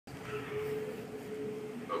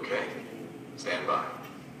Okay. Stand by.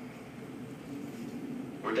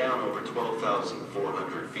 We're down over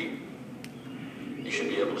 12,400 feet. You should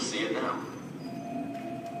be able to see it now.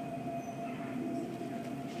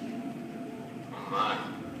 Oh my.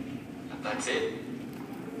 That's it?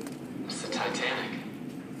 It's the Titanic.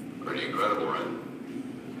 Pretty incredible, right?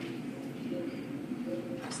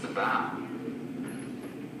 That's the bow.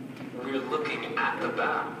 We're looking at the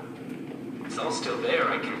bow. It's all still there.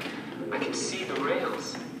 I can see the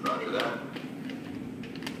rails. Roger that.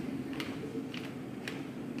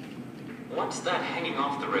 What's that hanging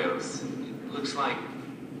off the rails? It looks like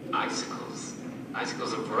icicles.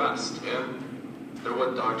 Icicles of rust. Yeah? They're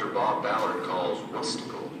what Dr. Bob Ballard calls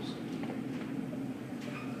rusticles.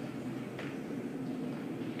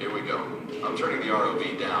 Here we go. I'm turning the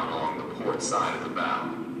ROV down along the port side of the bow.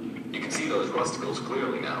 You can see those rusticles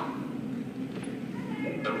clearly now.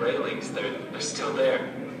 The railings, they're still there,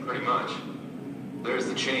 pretty much. There's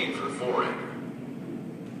the chain for the fore anchor.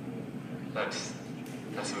 That's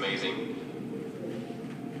amazing.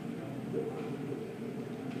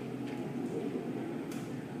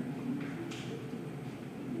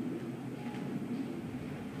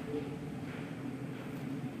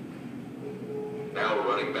 Now we're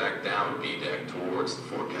running back down B deck towards the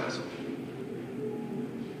forecastle.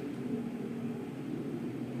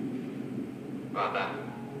 Wow,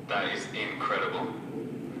 that is incredible.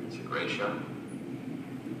 It's a great shot.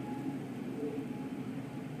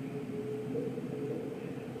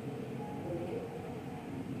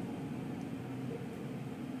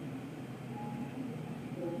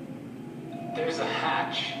 There's a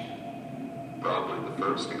hatch. Probably the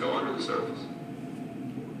first to go under the surface.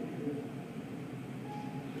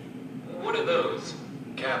 What are those?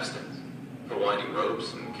 Capstans for winding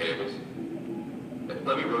ropes and cables.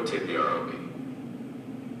 Let me rotate the ROV.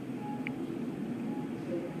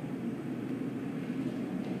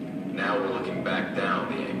 Now we're looking back down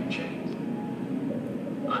the anchor chains.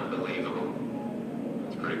 Unbelievable.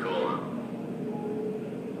 It's pretty cool, huh?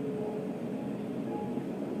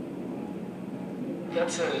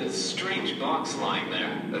 That's a strange box lying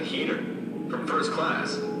there. A heater from first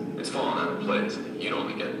class. It's fallen out of place. You'd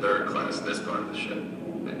only get third class in this part of the ship.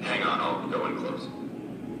 Hang on, I'll go in close.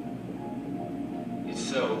 It's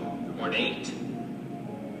so ornate.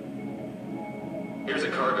 Here's a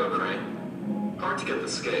cargo crane. Hard to get the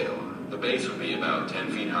scale. The base would be about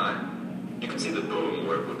 10 feet high. You can see the boom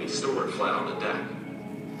where it would be stored flat on the deck.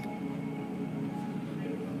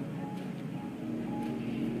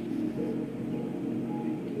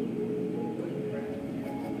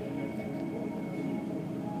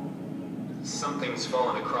 Something's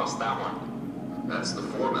fallen across that one. That's the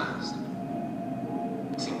foremast.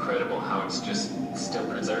 It's incredible how it's just still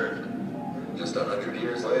preserved. Just 100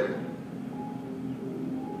 years later.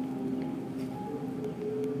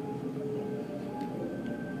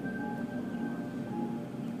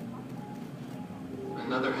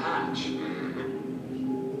 Another hatch.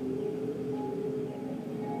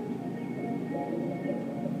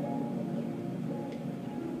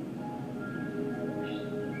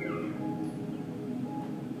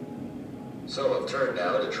 So I've turned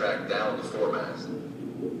now to track down the foremast.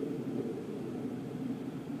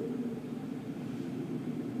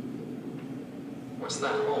 What's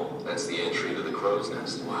that hole? That's the entry to the crow's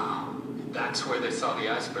nest. Wow. That's where they saw the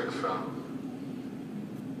iceberg from.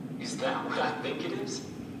 Is that what I think it is?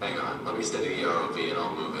 Hang on, let me steady the ROV and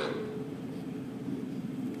I'll move in.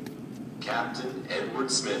 Captain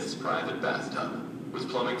Edward Smith's private bathtub, with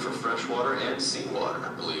plumbing for freshwater and seawater,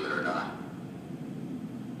 believe it or not.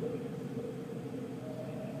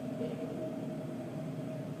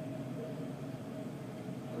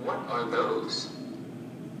 What are those?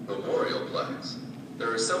 Memorial plaques.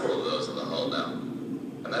 There are several of those in the hull now.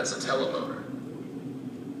 And that's a telemotor.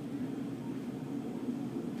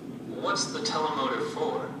 What's the telemotor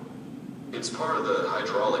for? It's part of the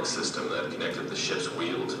hydraulic system that connected the ship's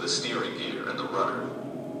wheel to the steering gear and the rudder.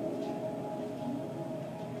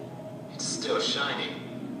 It's still shiny.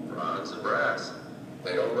 Bronze and brass.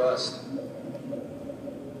 They don't rust.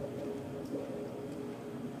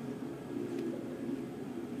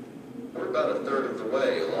 We're about a third of the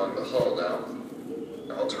way along the hull now.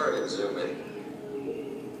 I'll turn and zoom in.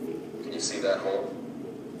 Can you see that hole?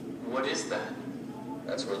 What is that?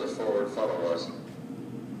 That's where the forward funnel was.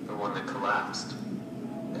 The one that collapsed.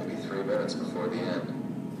 Maybe 3 minutes before the end.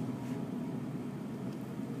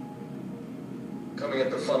 Coming at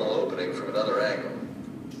the funnel opening from another angle.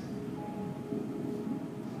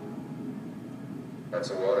 That's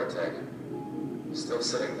a water tank. Still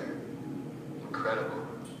sitting there. Incredible.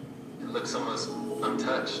 It looks almost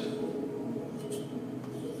untouched.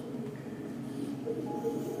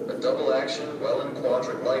 double-action,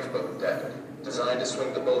 well-and-quadrant lifeboat deck, designed to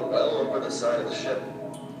swing the boat well over the side of the ship.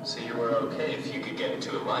 So you were okay if you could get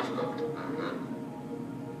into a lifeboat? Mm-hmm.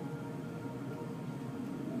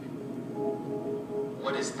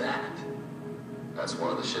 What is that? That's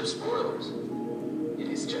one of the ship's spoilers. It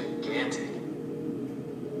is gigantic.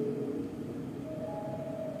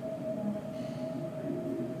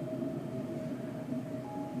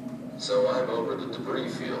 So I'm over the debris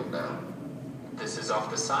field now. This is off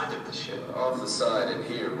the side of the ship. Off the side, and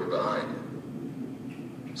here we're behind it.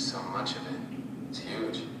 So much of it. It's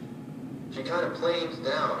huge. She kind of planed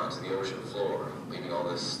down onto the ocean floor, leaving all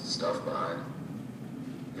this stuff behind.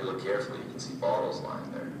 If you look carefully, you can see bottles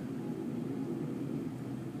lying there.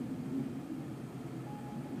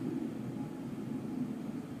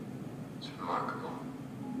 It's remarkable.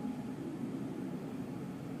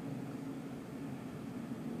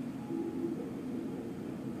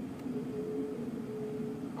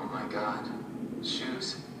 Oh my God.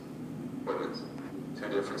 Shoes. Women's. 2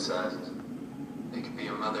 different sizes. They could be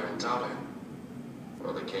a mother and daughter.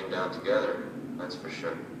 Well, they came down together, that's for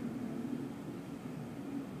sure.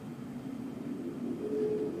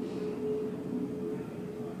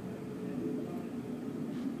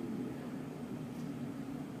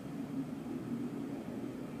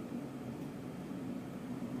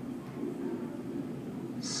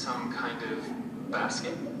 Some kind of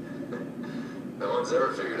basket? No one's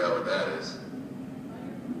ever figured out what that is.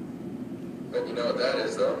 But you know what that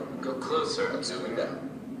is, though? Go closer. I'm zooming now.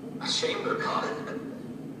 A chamber pot.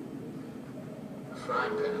 A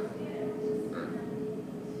frying pan.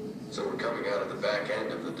 So we're coming out of the back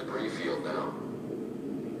end of the debris field now.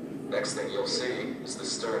 Next thing you'll see is the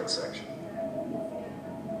stern section.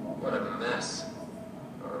 What a mess.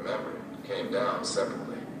 Now remember, it came down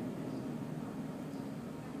separately.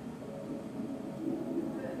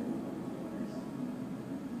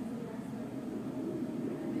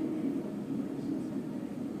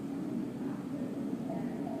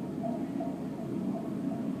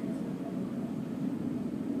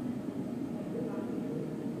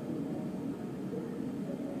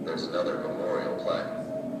 There's another memorial plaque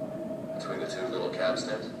between the 2 little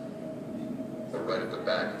capstans. They're right at the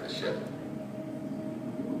back of the ship.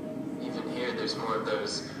 Even here, there's more of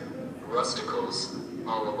those rusticles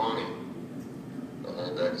all along it. The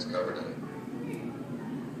whole deck is covered in it.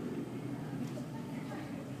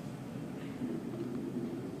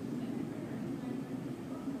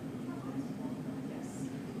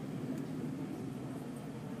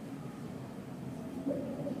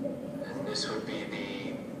 And this would be the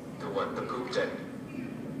what, the poop deck?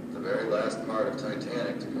 The very last part of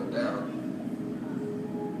Titanic to go down.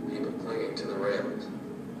 People clinging to the railings.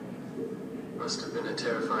 Must have been a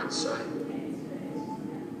terrifying sight.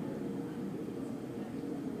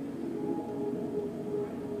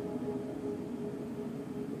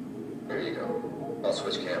 Here you go. I'll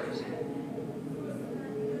switch cameras.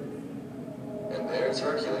 And there's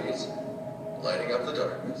Hercules, lighting up the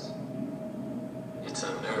darkness. It's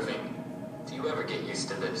unnerving. Do you ever get used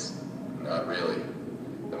to this? Not really.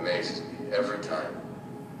 Amazes me every time.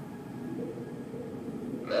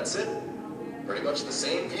 And that's it. Pretty much the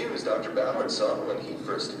same views Dr. Ballard saw when he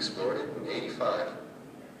first explored it in '85.